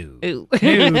 No. Ooh.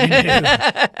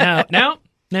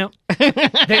 No.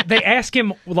 They ask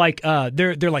him, like,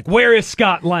 they're like, where is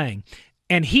Scott Lang?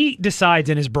 And he decides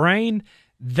in his brain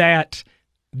that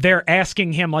they're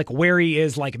asking him, like, where he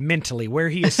is, like, mentally, where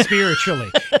he is spiritually.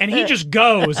 And he just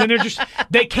goes, and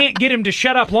they can't get him to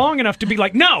shut up long enough to be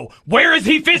like, no, where is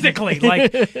he physically?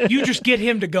 Like, you just get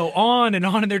him to go on,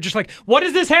 and they're just like, what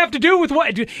does this have to do with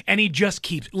what? And he just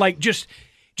keeps, like, just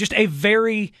a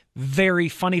very, very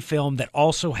funny film that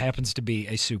also happens to be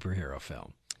a superhero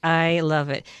film. I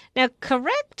love it. Now,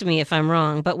 correct me if I'm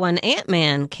wrong, but when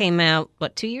Ant-Man came out,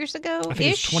 2 years ago? I think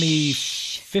it was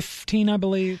 2015, I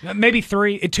believe. Maybe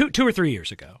two or 3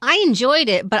 years ago. I enjoyed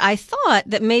it, but I thought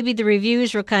that maybe the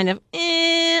reviews were kind of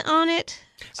on it.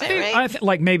 Is that right? I think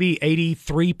like maybe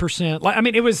 83%. Like, I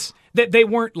mean, it was that they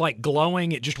weren't like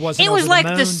glowing. It just wasn't. It was over like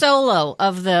the the moon. solo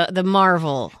of the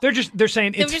Marvel. They're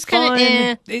saying it's just fun.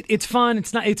 kinda, It's fun.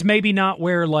 It's not. It's maybe not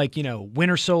where like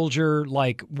Winter Soldier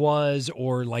like was,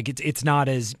 or like it's not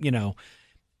as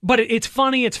But it's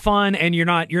funny, it's fun, and you're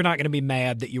not going to be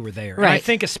mad that you were there. Right. And I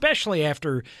think especially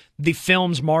after the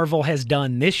films Marvel has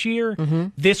done this year,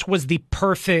 this was the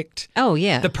perfect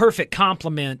the perfect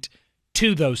complement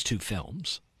to those two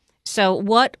films. So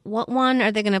what one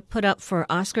are they going to put up for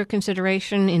Oscar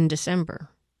consideration in December?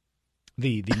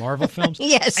 The Marvel films?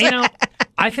 Yes.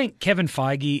 I think Kevin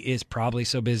Feige is probably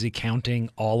so busy counting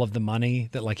all of the money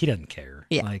that like he doesn't care.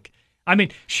 Yeah. Like, I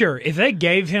mean, sure, if they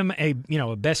gave him a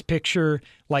best picture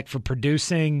like for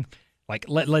producing like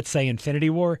let's say Infinity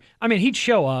War, I mean, he'd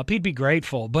show up, he'd be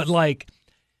grateful, but like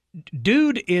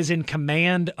dude is in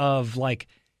command of like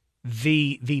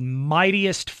the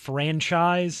mightiest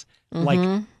franchise.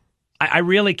 Like I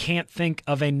really can't think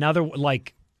of another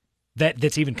like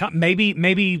that's even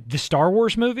maybe the Star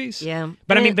Wars movies. Yeah.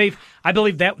 But I mean I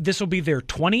believe that this will be their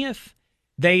 20th.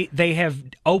 They have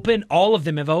opened, all of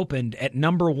them have opened at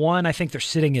number one. I think they're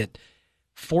sitting at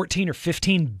 $14 or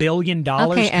 $15 billion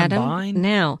Okay, Adam. combined.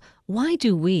 Now, why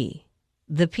do we,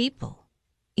 the people,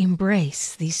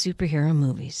 embrace these superhero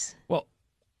movies? Well,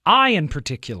 I in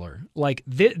particular, like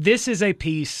this is a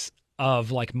piece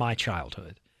of like my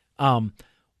childhood.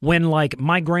 When like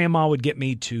my grandma would get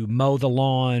me to mow the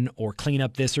lawn or clean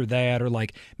up this or that, or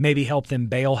like maybe help them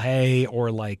bale hay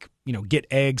or like, get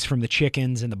eggs from the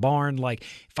chickens in the barn. Like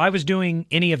if I was doing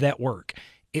any of that work,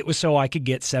 it was so I could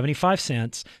get 75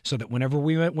 cents so that whenever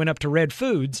we went up to Red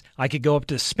Foods, I could go up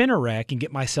to the spinner rack and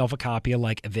get myself a copy of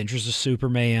like Adventures of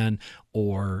Superman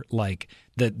or like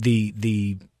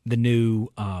the new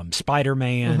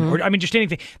Spider-Man or I mean just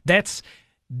anything.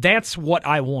 That's what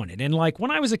I wanted. And like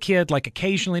when I was a kid, like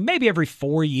occasionally, maybe every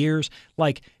 4 years,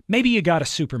 like maybe you got a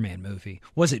Superman movie.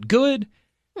 Was it good?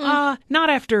 Not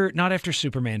after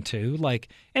Superman 2. Like,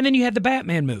 and then you had the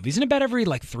Batman movies, and about every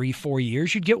like 3-4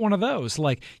 years you'd get one of those.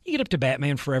 Like you get up to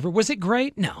Batman Forever. Was it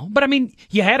great? No. But I mean,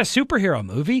 you had a superhero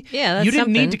movie. Yeah, that's you didn't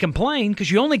something. need to complain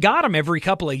because you only got them every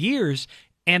couple of years.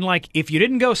 And like if you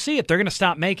didn't go see it, they're going to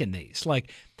stop making these. Like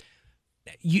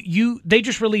they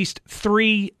just released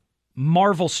 3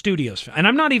 Marvel Studios, and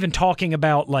I'm not even talking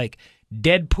about like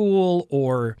Deadpool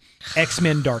or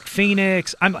X-Men Dark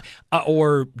Phoenix,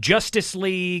 or Justice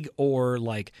League or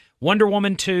like Wonder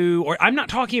Woman 2, or I'm not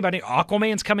talking about it.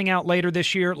 Aquaman's coming out later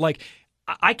this year. Like,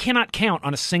 I cannot count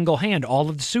on a single hand all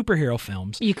of the superhero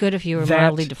films. You could if you were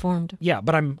mildly deformed. Yeah,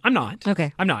 but I'm not.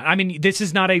 Okay. I'm not. I mean, this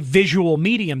is not a visual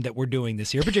medium that we're doing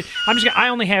this here. But I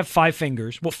only have 5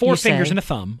 fingers. Well, 4 fingers and a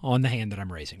thumb on the hand that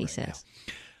I'm raising right now.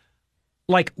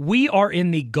 Like, we are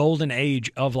in the golden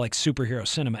age of like superhero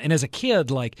cinema. And as a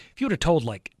kid, like, if you would have told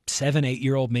like 7,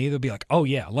 8-year-old me, they'd be like, oh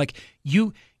yeah, like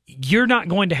you're not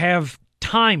going to have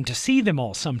time to see them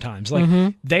all sometimes.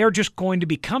 Like, they are just going to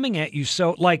be coming at you.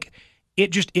 So like,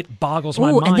 it boggles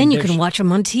my mind. And then you can watch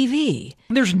them on TV.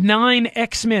 There's 9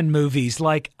 X-Men movies.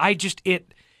 Like,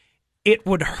 it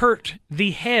would hurt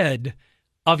the head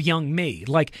of young me.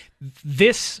 Like,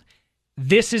 this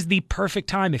is the perfect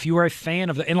time if you are a fan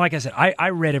of and like I said, I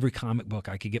read every comic book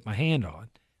I could get my hand on.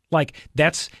 Like,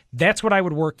 that's what I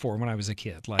would work for when I was a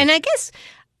kid. Like, and I guess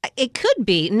it could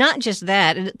be not just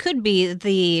that. It could be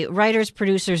the writers,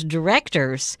 producers,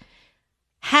 directors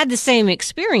had the same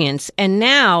experience, and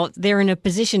now they're in a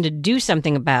position to do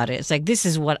something about it. It's like, this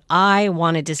is what I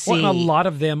wanted to see. Well, a lot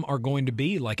of them are going to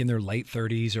be like in their late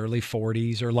 30s, early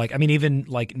 40s, or like, I mean, even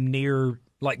like near,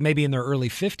 like maybe in their early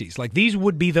 50s. Like, these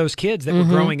would be those kids that were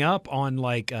growing up on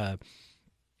like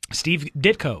Steve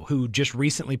Ditko, who just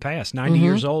recently passed, 90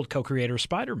 years old, co-creator of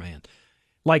Spider-Man.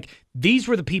 Like, these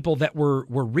were the people that were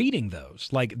reading those,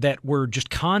 like, that were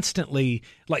just constantly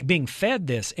like being fed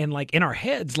this, and like in our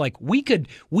heads, like we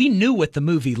knew what the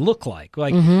movie looked like.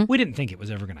 Like, we didn't think it was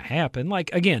ever going to happen.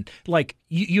 Like, again, like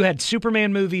you had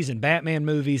Superman movies and Batman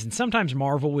movies, and sometimes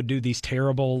Marvel would do these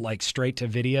terrible like straight to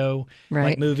video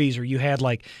like movies, or you had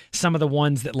like some of the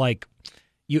ones that like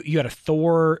you had a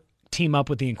Thor team up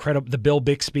with the Bill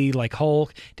Bixby like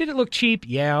Hulk. Did it look cheap?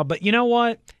 Yeah, but you know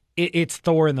what? It's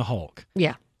Thor and the Hulk.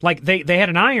 Yeah. Like, they had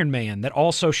an Iron Man that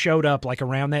also showed up like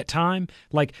around that time.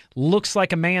 Like, looks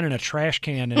like a man in a trash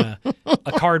can in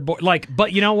a cardboard. Like,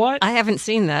 but you know what? I haven't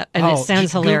seen that, and it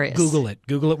sounds hilarious. Google it.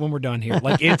 Google it when we're done here.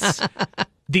 Like, it's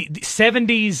the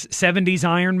 70s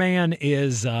Iron Man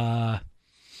is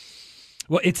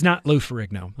well, it's not Lou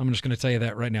Ferrigno. I'm just going to tell you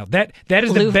that right now. That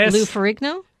is the best. Lou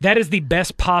Ferrigno? That is the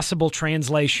best possible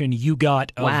translation you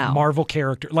got of Marvel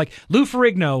character. Like, Lou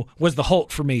Ferrigno was the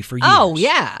Hulk for me for years. Oh,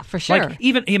 yeah, for sure. Like,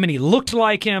 even him, and he looked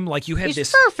like him. Like, you had He's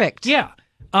this. Perfect. Yeah.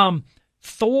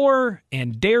 Thor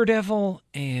and Daredevil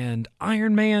and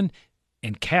Iron Man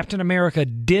and Captain America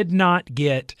did not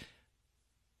get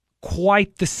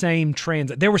quite the same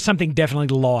There was something definitely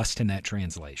lost in that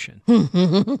translation.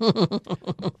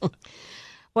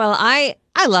 Well, I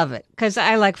love it because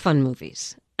I like fun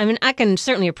movies. I mean, I can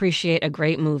certainly appreciate a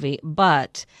great movie,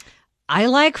 but I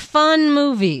like fun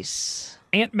movies.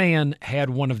 Ant-Man had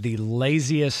one of the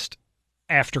laziest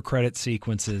after-credit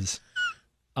sequences.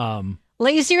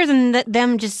 Lazier than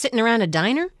them just sitting around a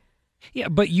diner? Yeah,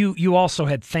 but you also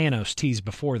had Thanos teased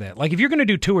before that. Like, if you're going to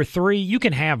do 2 or 3, you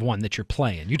can have one that you're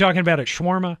playing. You talking about it,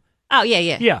 shawarma? Oh,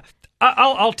 yeah. Yeah.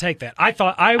 I'll take that. I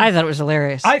thought it was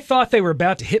hilarious. I thought they were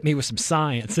about to hit me with some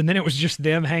science, and then it was just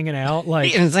them hanging out, like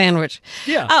eating a sandwich.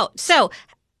 Yeah. Oh, so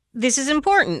this is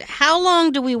important. How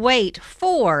long do we wait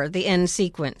for the end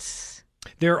sequence?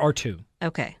 There are 2.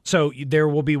 Okay. So there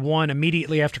will be one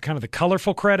immediately after kind of the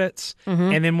colorful credits,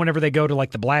 and then whenever they go to like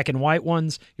the black and white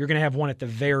ones, you're going to have one at the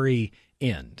very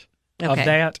end of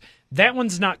that. That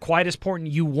one's not quite as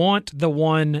important. You want the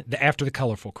one after the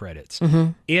colorful credits.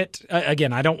 It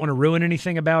again, I don't want to ruin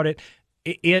anything about it.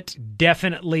 It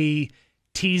definitely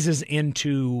teases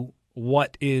into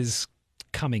what is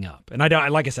coming up. And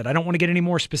like I said, I don't want to get any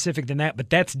more specific than that, but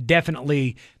that's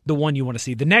definitely the one you want to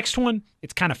see. The next one,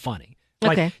 it's kind of funny.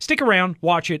 Like, stick around,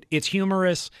 watch it. It's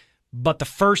humorous, but the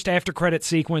first after credit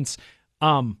sequence,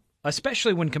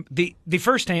 especially when the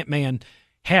first Ant-Man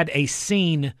had a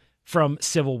scene from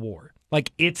Civil War.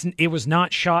 Like, it was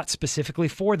not shot specifically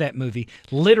for that movie.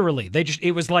 Literally,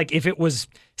 it was like if it was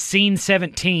scene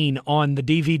 17 on the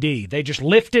DVD. They just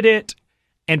lifted it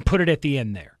and put it at the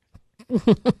end there.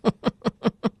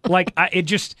 Like,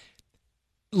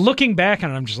 looking back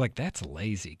on it, I'm just like, that's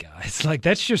lazy, guys. Like,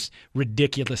 that's just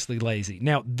ridiculously lazy.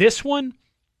 Now, this one,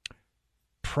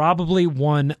 probably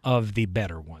one of the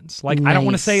better ones. Like, I don't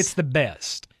want to say it's the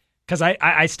best, because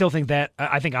I still think that,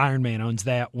 I think Iron Man owns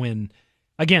that when,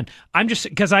 again, I'm just,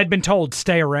 because I'd been told,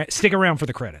 stick around for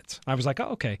the credits. I was like, oh,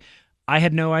 okay. I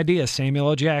had no idea Samuel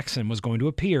L. Jackson was going to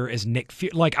appear as Nick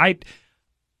Fury. Like,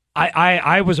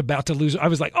 I was about to lose. I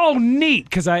was like, oh, neat,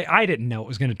 because I didn't know it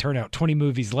was going to turn out 20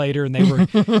 movies later, and they were.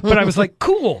 But I was like,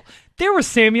 cool. There was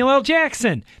Samuel L.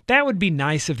 Jackson. That would be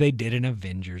nice if they did an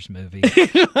Avengers movie.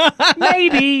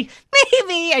 Maybe.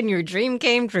 Maybe, and your dream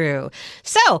came true.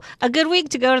 So, a good week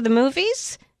to go to the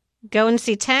movies. Go and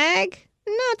see Tag.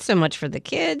 Not so much for the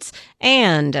kids.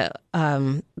 And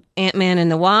Ant-Man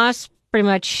and the Wasp. Pretty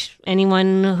much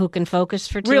anyone who can focus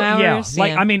for 2 hours. Yeah.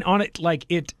 Like, I mean, on it, like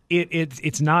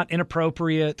it's not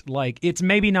inappropriate. Like, it's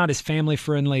maybe not as family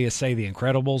friendly as, say, The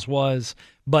Incredibles was.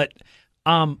 But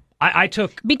I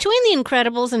took between The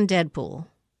Incredibles and Deadpool.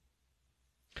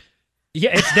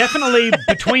 Yeah, it's definitely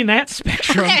between that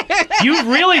spectrum.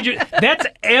 You really that's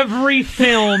every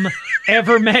film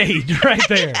ever made right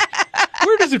there.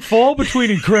 Where does it fall between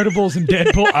Incredibles and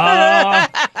Deadpool?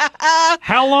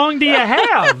 How long do you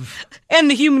have? And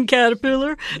the human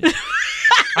caterpillar.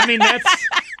 I mean,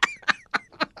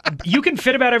 you can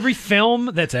fit about every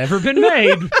film that's ever been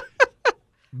made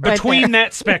between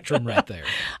that spectrum right there.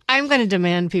 I'm going to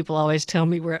demand people always tell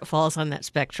me where it falls on that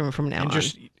spectrum from now on.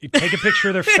 Just take a picture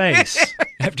of their face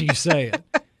after you say it.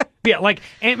 But yeah, like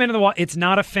Ant-Man and the Wasp, it's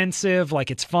not offensive. Like,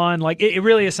 it's fun. Like, it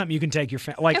really is something you can take your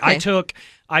family. Like, okay.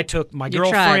 I took my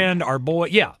girlfriend, our boy.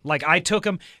 Yeah, like, I took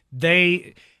them.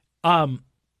 They,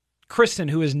 Kristen,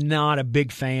 who is not a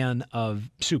big fan of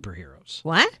superheroes.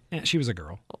 What? Yeah, she was a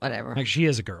girl. Whatever. Like, she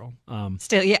is a girl.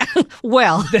 Still, yeah.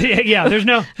 Well. Yeah, there's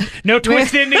no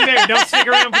twist ending there. Don't stick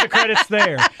around for the credits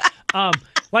there.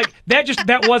 Like,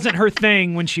 that wasn't her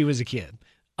thing when she was a kid.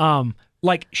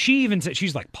 Like, she even said,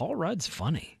 she's like, Paul Rudd's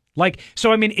funny. Like,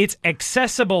 so, I mean, it's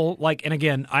accessible. Like, and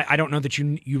again, I don't know that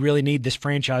you really need this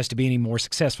franchise to be any more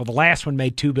successful. The last one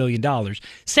made $2 billion.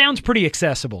 Sounds pretty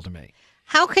accessible to me.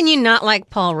 How can you not like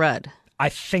Paul Rudd? I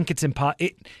think it's impossible.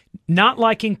 Not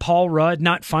liking Paul Rudd,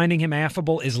 not finding him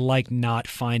affable is like not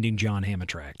finding Jon Hamm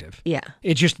attractive. Yeah.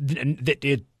 It's just,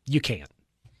 you can't.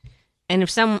 And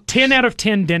if 10 out of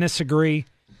 10 dentists agree,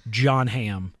 Jon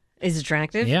Hamm is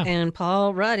attractive, yeah. And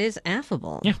Paul Rudd is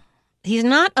affable. Yeah. He's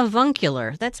not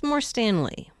avuncular. That's more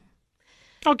Stanley.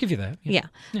 I'll give you that. Yeah.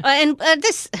 And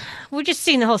this, we're just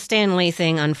seeing the whole Stanley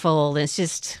thing unfold. It's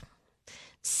just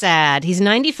sad. He's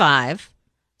 95.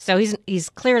 So he's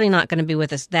clearly not going to be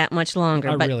with us that much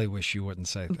longer. I really wish you wouldn't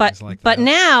say things like that. But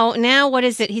now what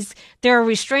is it? There are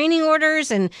restraining orders,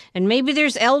 and maybe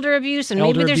there's elder abuse, and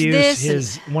maybe there's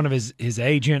this. One of his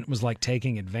agent was like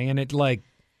taking advantage, like,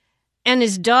 and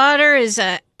his daughter is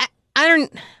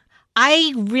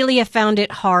I really have found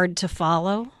it hard to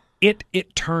follow. It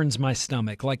turns my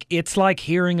stomach. Like, it's like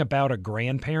hearing about a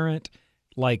grandparent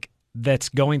like that's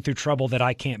going through trouble that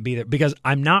I can't be there because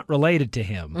I'm not related to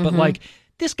him, but like.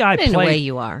 This guy in a way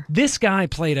you are. This guy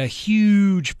played a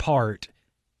huge part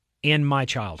in my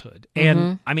childhood.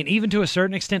 And I mean, even to a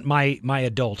certain extent, my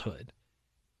adulthood.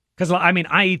 Because, I mean,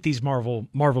 I eat these Marvel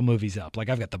movies up. Like,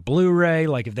 I've got the Blu-ray.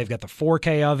 Like, if they've got the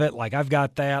 4K of it, like, I've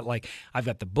got that. Like, I've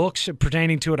got the books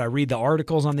pertaining to it. I read the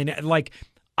articles on the net. Like,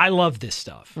 I love this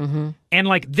stuff. And,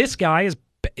 like, this guy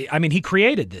he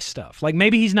created this stuff. Like,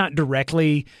 maybe he's not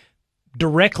directly,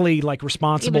 like,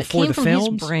 responsible for the films. It came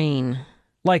from his brain.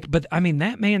 Like, but I mean,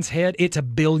 that man's head, it's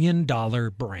 $1 billion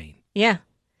brain. Yeah.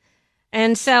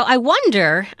 And so I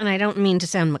wonder, and I don't mean to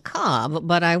sound macabre,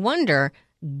 but I wonder,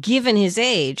 given his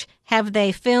age, have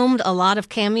they filmed a lot of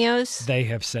cameos? They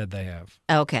have said they have.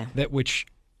 Okay. Which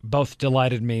both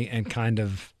delighted me and kind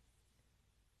of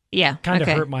okay.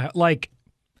 hurt my, like,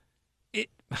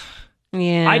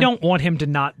 yeah. I don't want him to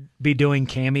not be doing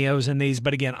cameos in these,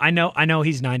 but again, I know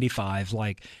he's 95,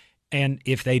 like, and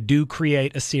if they do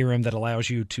create a serum that allows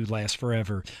you to last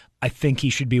forever, I think he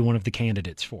should be one of the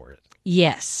candidates for it.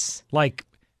 Yes.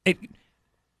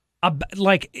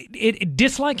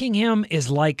 Disliking him is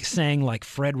like saying like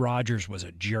Fred Rogers was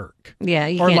a jerk. Yeah,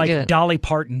 you or can't like do it. Dolly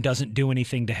Parton doesn't do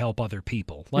anything to help other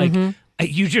people. Like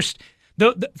you just.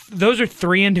 Those are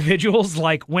three individuals,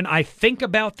 like, when I think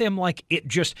about them, like, it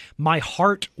just, my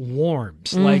heart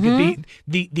warms. Like,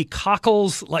 the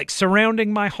cockles, like,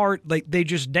 surrounding my heart, like, they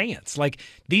just dance. Like,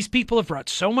 these people have brought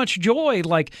so much joy,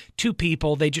 like, to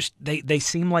people. They just, they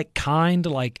seem like kind,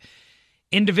 like,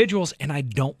 individuals, and I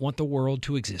don't want the world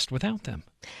to exist without them.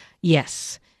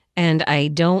 Yes. And I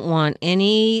don't want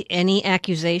any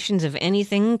accusations of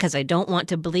anything, because I don't want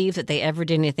to believe that they ever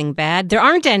did anything bad. There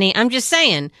aren't any. I'm just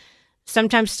saying.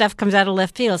 Sometimes stuff comes out of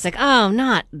left field. It's like, oh,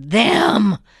 not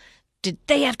them. Did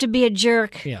they have to be a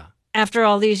jerk? Yeah. After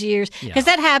all these years? Yeah. Because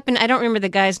that happened. I don't remember the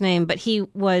guy's name, but he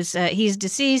was, he's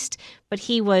deceased, but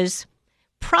he was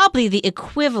probably the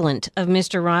equivalent of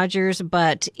Mr. Rogers,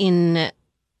 but in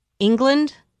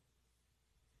England.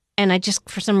 and I just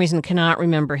for some reason cannot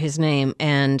remember his name.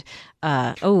 And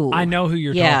I know who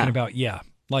you're talking about. Yeah,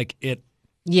 like it.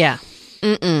 Yeah,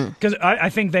 because I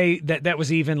think that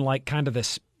was even like kind of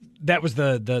this. That was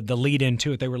the lead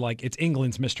into it. They were like, it's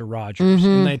England's Mr. Rogers,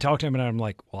 and they talked to him, and I'm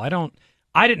like, well,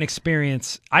 I didn't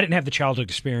have the childhood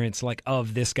experience like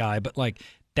of this guy, but like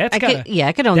I could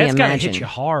only imagine. That's gotta hit you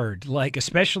hard, like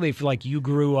especially if like you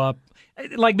grew up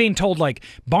like being told like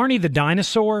Barney the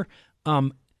dinosaur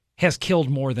has killed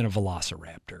more than a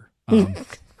velociraptor.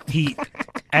 He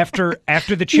after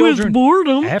the children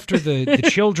after the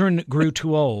children grew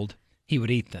too old, he would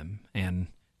eat them, and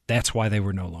that's why they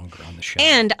were no longer on the show.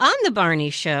 And on the Barney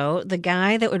show, the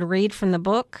guy that would read from the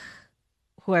book,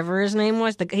 whoever his name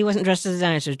was, he wasn't dressed as a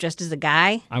dinosaur, dressed as a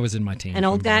guy. I was in my teens. An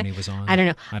old guy. Barney was on. I don't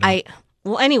know.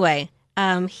 Well, anyway,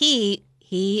 he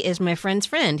is my friend's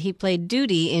friend. He played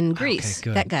Duty in Grease. Okay,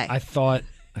 good. That guy. I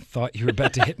thought you were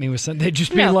about to hit me with something. They'd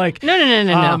just be like,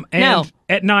 no. And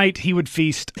at night, he would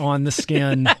feast on the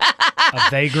skin of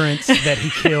vagrants that he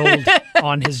killed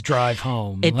on his drive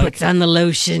home. It puts on the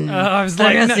lotion. I was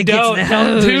like, no,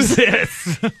 don't do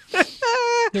this.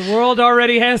 The world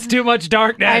already has too much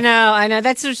darkness. I know.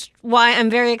 That's just why I'm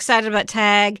very excited about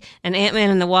Tag and Ant-Man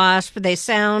and the Wasp. They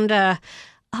sound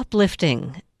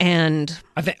uplifting. And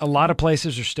I think a lot of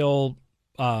places are still...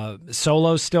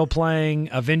 Solo's still playing,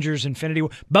 Avengers Infinity War.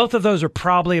 Both of those are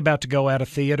probably about to go out of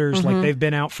theaters. Like they've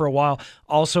been out for a while.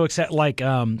 Also, except like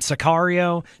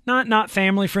Sicario, not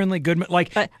family friendly, good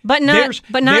like but not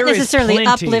necessarily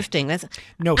uplifting.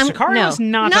 Sicario is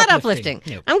not uplifting.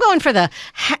 No. I'm going for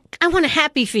I want a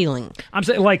happy feeling. I'm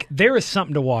saying like there is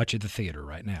something to watch at the theater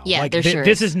right now. Yeah, like, there sure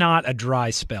this is not a dry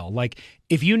spell. Like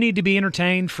if you need to be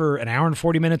entertained for an hour and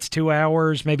 40 minutes, 2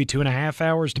 hours, maybe 2.5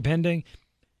 hours, depending.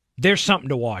 There's something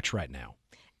to watch right now.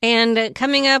 And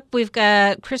coming up, we've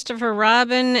got Christopher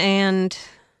Robin and...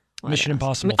 Mission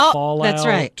Impossible Fallout. That's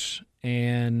right.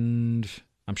 And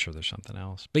I'm sure there's something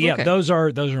else. But yeah, those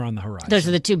are on the horizon. Those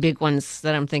are the two big ones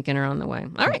that I'm thinking are on the way.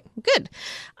 All right, good.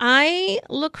 I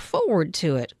look forward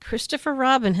to it. Christopher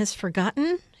Robin has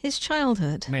forgotten his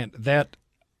childhood. Man,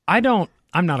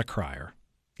 I'm not a crier.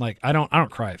 Like I don't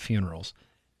cry at funerals.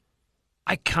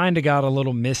 I kind of got a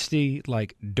little misty,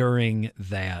 like, during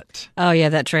that. Oh, yeah,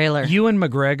 that trailer. Ewan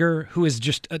McGregor, who is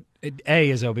just, A,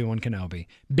 is Obi-Wan Kenobi.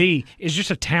 B, is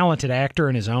just a talented actor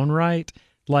in his own right.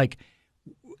 Like,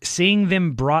 seeing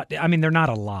them they're not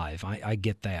alive. I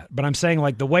get that. But I'm saying,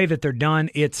 like, the way that they're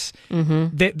done, it's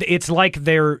like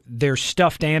they're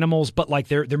stuffed animals, but, like,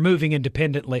 they're moving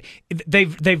independently.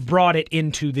 They've brought it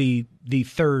into the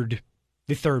third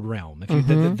realm,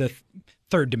 the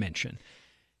third dimension.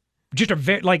 Just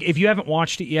if you haven't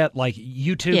watched it yet, like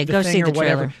YouTube go thing see or the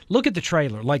whatever, trailer. look at the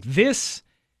trailer. Like this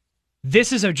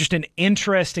is just an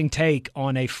interesting take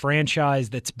on a franchise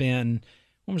that's been.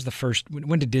 When was the first?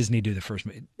 When did Disney do the first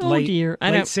movie? Late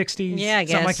 60s, yeah, I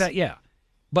guess something like that. Yeah,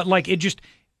 but like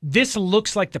this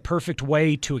looks like the perfect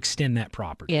way to extend that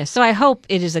property. Yeah, so I hope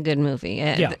it is a good movie.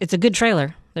 Yeah. It's a good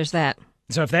trailer. There's that.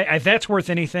 So if that's worth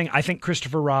anything, I think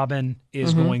Christopher Robin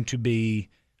is going to be.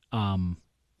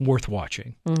 Worth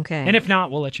watching. Okay. And if not,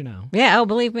 we'll let you know. Yeah,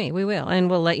 believe me, we will. And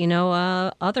we'll let you know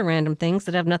other random things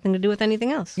that have nothing to do with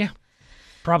anything else. Yeah.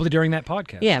 Probably during that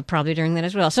podcast. Yeah, probably during that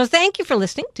as well. So thank you for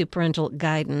listening to Parental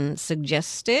Guidance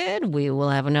Suggested. We will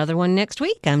have another one next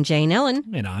week. I'm Jane Ellen.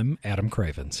 And I'm Adam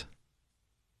Cravens.